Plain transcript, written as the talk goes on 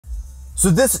So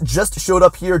this just showed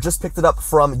up here, just picked it up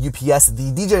from UPS,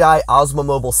 the DJI Osmo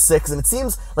Mobile 6, and it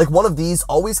seems like one of these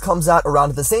always comes out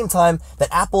around at the same time that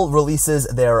Apple releases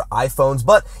their iPhones,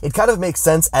 but it kind of makes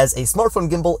sense as a smartphone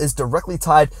gimbal is directly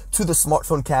tied to the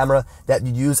smartphone camera that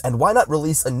you use, and why not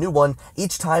release a new one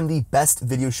each time the best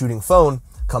video shooting phone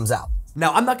comes out?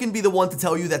 Now, I'm not going to be the one to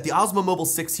tell you that the Osmo Mobile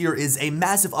 6 here is a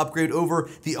massive upgrade over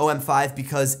the OM5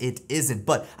 because it isn't,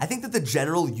 but I think that the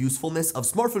general usefulness of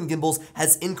smartphone gimbals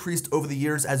has increased over the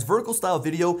years as vertical style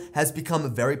video has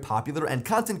become very popular and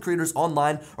content creators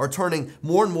online are turning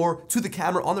more and more to the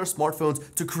camera on their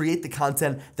smartphones to create the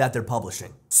content that they're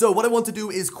publishing. So what I want to do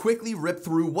is quickly rip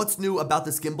through what's new about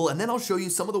this gimbal, and then I'll show you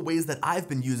some of the ways that I've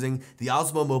been using the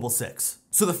Osmo Mobile 6.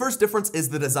 So the first difference is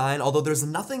the design, although there's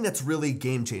nothing that's really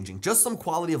game-changing, just some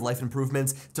quality of life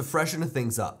improvements to freshen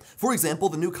things up. For example,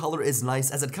 the new color is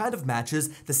nice as it kind of matches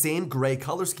the same gray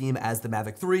color scheme as the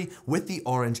Mavic 3 with the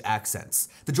orange accents.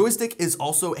 The joystick is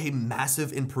also a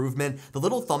massive improvement. The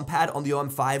little thumb pad on the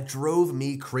OM5 drove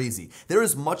me crazy. There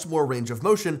is much more range of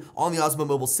motion on the Osmo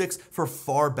Mobile 6 for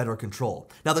far better control.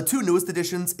 Now the two newest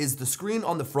additions is the screen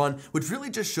on the front, which really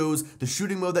just shows the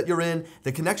shooting mode that you're in,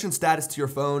 the connection status to your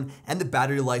phone, and the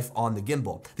battery life on the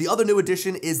gimbal. The other new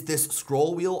addition is this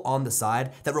scroll wheel on the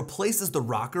side that replaces the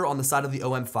rocker on the side of the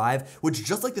OM5, which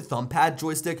just like the thumb pad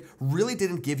joystick really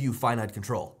didn't give you finite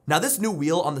control. Now this new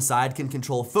wheel on the side can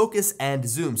control focus and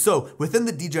zoom. So within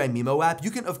the DJI Mimo app,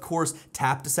 you can of course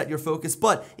tap to set your focus,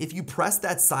 but if you press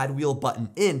that side wheel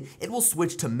button in, it will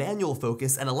switch to manual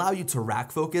focus and allow you to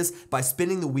rack focus by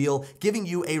spinning the wheel, giving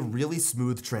you a really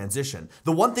smooth transition.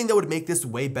 The one thing that would make this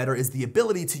way better is the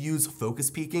ability to use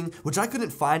focus peaking, which I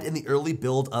couldn't find in the early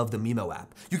build of the Mimo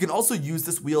app. You can also use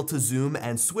this wheel to zoom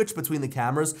and switch between the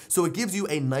cameras, so it gives you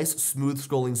a nice smooth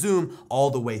scrolling zoom all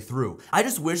the way through. I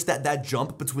just wish that that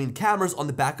jump between cameras on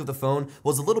the back of the phone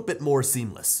was a little bit more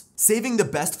seamless. Saving the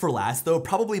best for last though,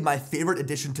 probably my favorite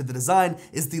addition to the design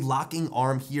is the locking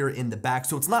arm here in the back,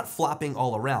 so it's not flopping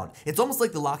all around. It's almost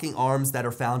like the locking arms that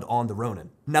are found on the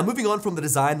Ronin. Now moving on from the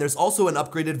design, there's also an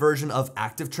upgraded version of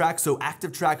Active Track, so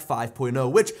Active Track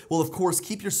 5.0, which will of course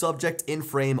keep your subject in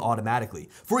frame automatically.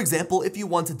 For example, if you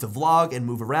wanted to vlog and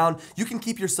move around, you can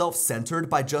keep yourself centered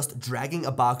by just dragging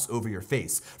a box over your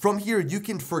face. From here, you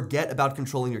can forget about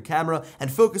controlling your camera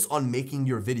and focus on making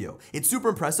your video. It's super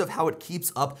impressive how it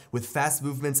keeps up with fast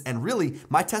movements, and really,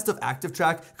 my test of Active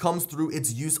Track comes through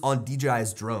its use on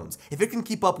DJI's drones. If it can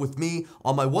keep up with me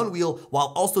on my one wheel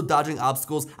while also dodging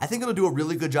obstacles, I think it'll do a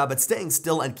really good job at staying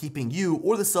still and keeping you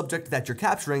or the subject that you're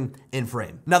capturing in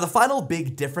frame. Now the final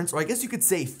big difference, or I guess you could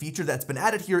say feature that's been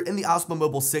added here in the Osmo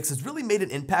Mobile 6 has really made an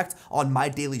impact on my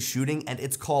daily shooting, and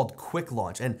it's called Quick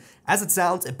Launch. And as it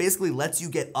sounds, it basically lets you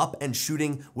get up and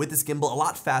shooting with this gimbal a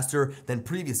lot faster than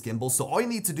previous gimbals. So all you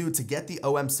need to do to get the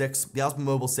OM6, the Osmo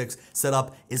Mobile 6 set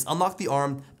up is unlock the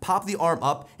arm, pop the arm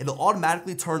up, it'll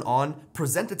automatically turn on,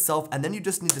 present itself, and then you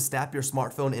just need to snap your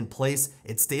smartphone in place.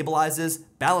 It stabilizes,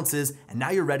 balances, and now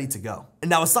you're ready to go. And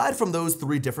now aside from those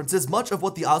three differences, much of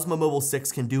what the Osmo Mobile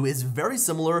 6 can do is very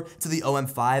similar to the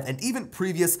OM5 and even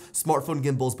previous smartphone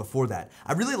gimbals before that.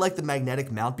 I really like the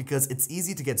magnetic mount because it's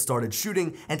easy to get started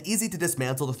shooting and easy to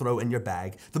dismantle to throw in your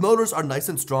bag. The motors are nice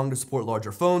and strong to support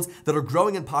larger phones that are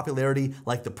growing in popularity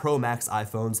like the Pro Max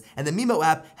iPhones, and the Mimo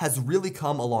app has really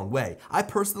come a long way. I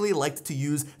personally liked to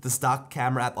use the stock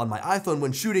camera app on my iPhone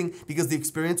when shooting because the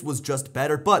experience was just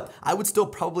better, but I would still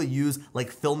probably use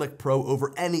like Filmic Pro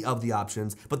over any of the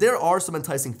options. But there are some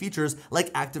enticing features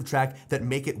like Active Track that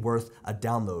make it worth a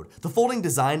download. The folding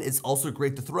design is also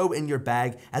great to throw in your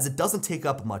bag as it doesn't take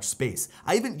up much space.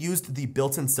 I even used the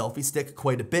built-in selfie stick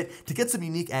quite a bit to get some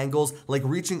unique angles, like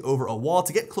reaching over a wall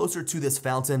to get closer to this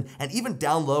fountain, and even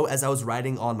down low as I was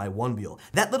riding on my one wheel.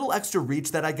 That little extra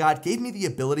reach that I got gave me the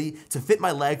ability to fit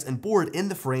my legs and board in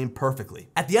the frame perfectly.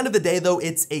 At the end of the day though,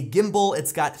 it's a gimbal,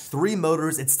 it's got 3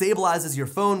 motors, it stabilizes your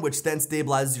phone, which then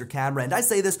stabilizes your camera, and I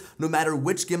say this no matter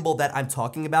which gimbal that I'm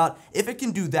talking about, if it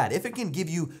can do that, if it can give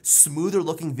you smoother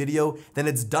looking video, then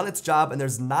it's done its job and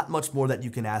there's not much more that you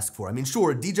can ask for. I mean,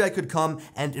 sure, DJI could come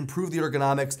and improve the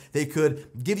ergonomics, they could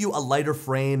give you a lighter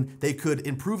frame, they could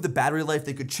improve the battery life,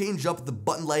 they could change up the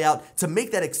button layout to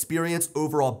make that experience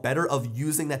overall better of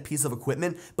using that piece of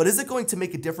equipment, but is it going to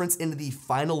make a difference in the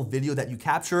final video that you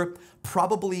capture?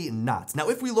 Probably not. Now,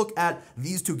 if we look at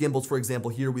these two gimbals, for example,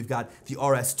 here we've got the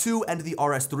RS2 and the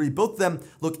RS3, both of them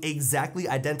look exactly exactly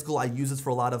identical. I use this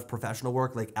for a lot of professional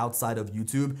work, like outside of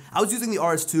YouTube. I was using the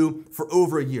RS2 for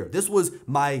over a year. This was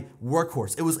my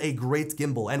workhorse. It was a great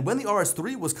gimbal. And when the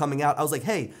RS3 was coming out, I was like,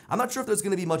 hey, I'm not sure if there's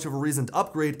gonna be much of a reason to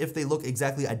upgrade if they look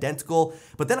exactly identical.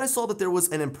 But then I saw that there was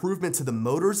an improvement to the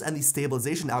motors and the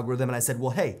stabilization algorithm, and I said,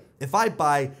 well, hey, if I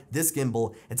buy this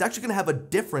gimbal, it's actually gonna have a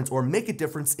difference or make a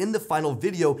difference in the final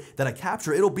video that I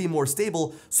capture. It'll be more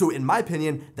stable. So in my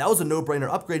opinion, that was a no-brainer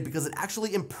upgrade because it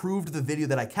actually improved the video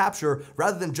that I capture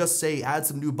rather than just say add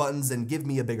some new buttons and give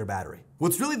me a bigger battery.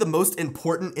 What's really the most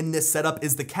important in this setup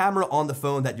is the camera on the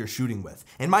phone that you're shooting with.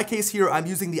 In my case here, I'm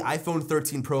using the iPhone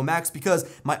 13 Pro Max because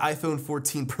my iPhone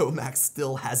 14 Pro Max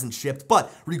still hasn't shipped.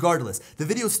 But regardless, the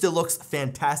video still looks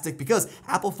fantastic because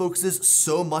Apple focuses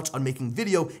so much on making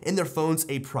video in their phones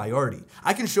a priority.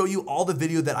 I can show you all the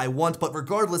video that I want, but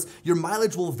regardless, your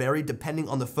mileage will vary depending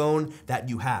on the phone that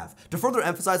you have. To further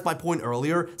emphasize my point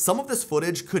earlier, some of this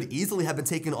footage could easily have been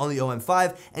taken on the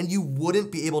OM5 and you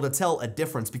wouldn't be able to tell a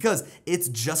difference because it's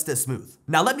just as smooth.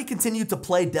 Now let me continue to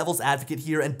play devil's advocate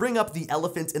here and bring up the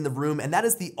elephant in the room, and that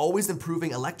is the always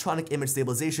improving electronic image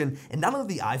stabilization in not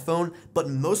only the iPhone, but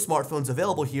most smartphones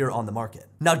available here on the market.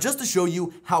 Now just to show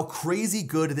you how crazy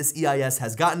good this EIS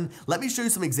has gotten, let me show you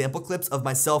some example clips of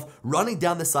myself running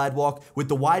down the sidewalk with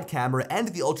the wide camera and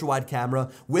the ultra wide camera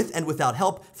with and without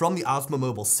help from the Osmo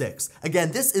Mobile 6.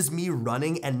 Again, this is me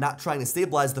running and not trying to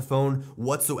stabilize the phone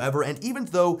whatsoever, and even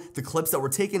though the clips that were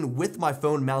taken with my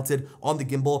phone mounted on the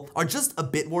gimbal are just a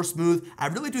bit more smooth, I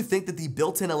really do think that the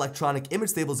built-in electronic image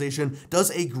stabilization does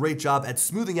a great job at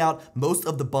smoothing out most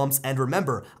of the bumps. And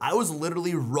remember, I was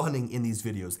literally running in these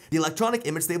videos. The electronic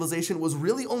image stabilization was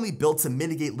really only built to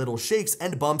mitigate little shakes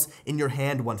and bumps in your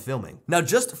hand when filming. Now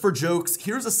just for jokes,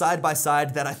 here's a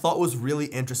side-by-side that I thought was really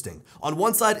interesting. On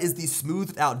one side is the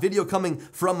smoothed out video coming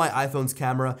from my iPhone's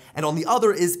camera, and on the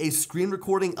other is a screen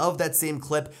recording of that same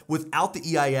clip without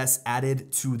the EIS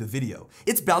added to the video.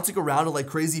 It's bouncing around like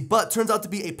crazy, but turns out to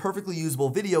be a perfectly usable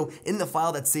video in the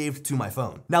file that's saved to my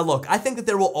phone. Now look, I think that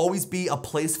there will always be a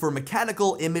place for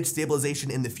mechanical image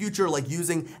stabilization in the future, like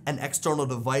using an external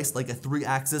device like a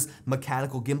 3-axis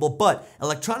mechanical gimbal, but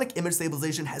electronic image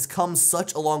stabilization has come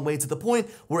such a long way to the point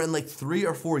where in like 3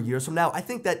 or 4 years from now, I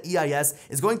think that EIS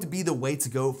is going to be the way to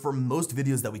go for most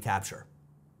videos that we capture.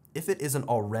 If it isn't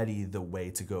already the way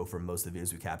to go for most of the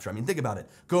videos we capture. I mean, think about it.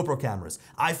 GoPro cameras,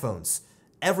 iPhones,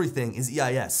 everything is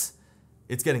EIS.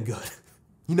 It's getting good.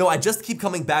 You know, I just keep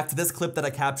coming back to this clip that I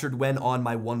captured when on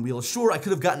my one wheel. Sure, I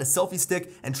could have gotten a selfie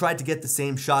stick and tried to get the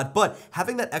same shot, but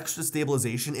having that extra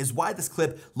stabilization is why this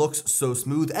clip looks so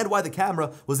smooth and why the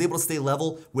camera was able to stay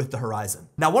level with the horizon.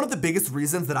 Now, one of the biggest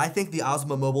reasons that I think the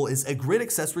Osmo Mobile is a great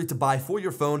accessory to buy for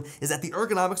your phone is that the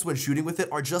ergonomics when shooting with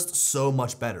it are just so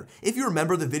much better. If you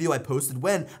remember the video I posted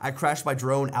when I crashed my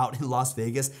drone out in Las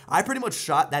Vegas, I pretty much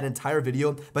shot that entire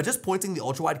video by just pointing the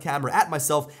ultra-wide camera at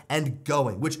myself and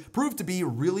going, which proved to be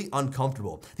really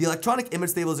uncomfortable. The electronic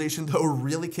image stabilization though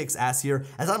really kicks ass here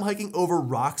as I'm hiking over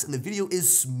rocks and the video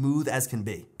is smooth as can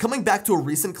be. Coming back to a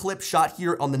recent clip shot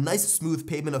here on the nice smooth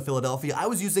pavement of Philadelphia, I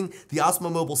was using the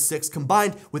Osmo Mobile 6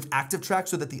 combined with active track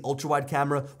so that the ultra wide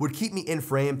camera would keep me in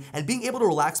frame, and being able to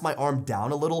relax my arm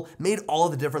down a little made all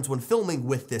of the difference when filming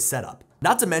with this setup.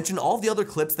 Not to mention all the other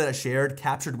clips that I shared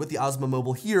captured with the Osmo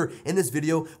Mobile here in this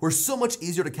video were so much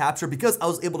easier to capture because I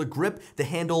was able to grip the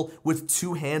handle with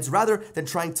 2 hands rather than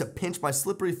trying to pinch my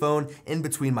slippery phone in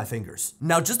between my fingers.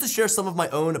 Now, just to share some of my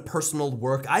own personal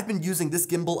work, I've been using this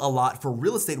gimbal a lot for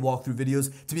real estate walkthrough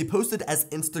videos to be posted as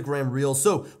Instagram Reels.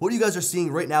 So what you guys are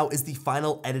seeing right now is the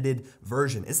final edited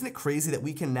version. Isn't it crazy that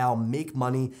we can now make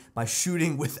money by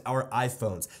shooting with our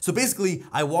iPhones? So basically,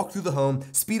 I walk through the home,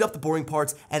 speed up the boring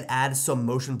parts, and add some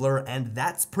motion blur, and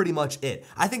that's pretty much it.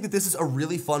 I think that this is a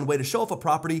really fun way to show off a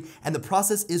property, and the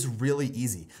process is really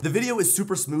easy. The video is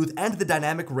super smooth, and the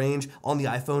dynamic range on the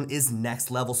iPhone is next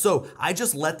level, so I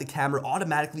just let the camera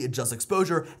automatically adjust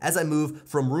exposure as I move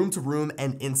from room to room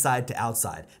and inside to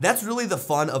outside. That's really the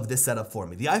fun of this setup for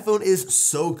me. The iPhone is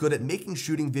so good at making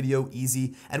shooting video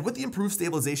easy, and with the improved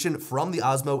stabilization from the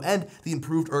Osmo and the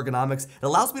improved ergonomics, it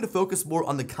allows me to focus more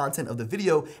on the content of the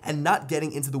video and not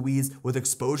getting into the weeds with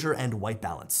exposure and white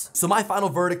balance. So my final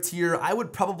verdict here, I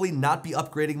would probably not be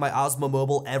upgrading my Osmo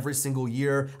Mobile every single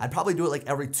year. I'd probably do it like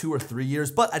every 2 or 3 years,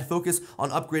 but I'd focus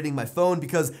on upgrading my phone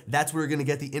because that's where you're gonna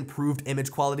get the improved image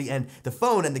quality, and the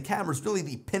phone and the camera is really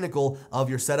the pinnacle of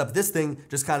your setup. This thing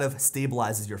just kind of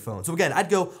stabilizes your phone. So again, I'd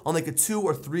go on like a 2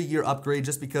 or 3 year upgrade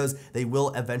just because they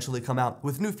will eventually come out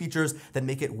with new features that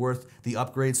make it worth the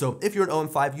upgrade. So if you're an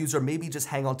OM5 user, maybe just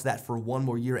hang on to that for 1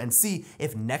 more year and see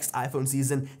if next iPhone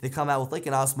season they come out with like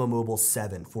an Osmo Mobile Mobile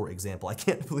 7, for example. I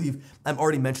can't believe I'm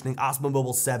already mentioning Osmo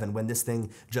Mobile 7 when this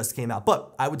thing just came out.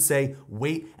 But I would say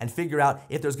wait and figure out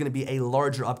if there's going to be a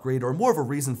larger upgrade or more of a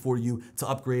reason for you to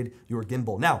upgrade your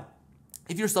gimbal. Now,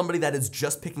 if you're somebody that is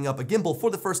just picking up a gimbal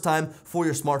for the first time for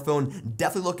your smartphone,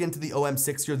 definitely look into the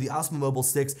OM6 here, the Osmo Mobile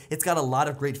 6. It's got a lot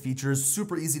of great features,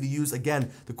 super easy to use. Again,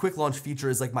 the quick launch feature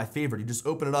is like my favorite. You just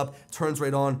open it up, turns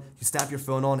right on, you snap your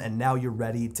phone on, and now you're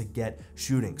ready to get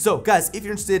shooting. So guys, if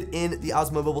you're interested in the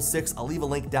Osmo Mobile 6, I'll leave a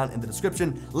link down in the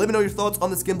description. Let me know your thoughts on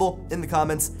this gimbal in the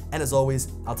comments, and as always,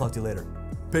 I'll talk to you later.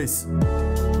 Peace.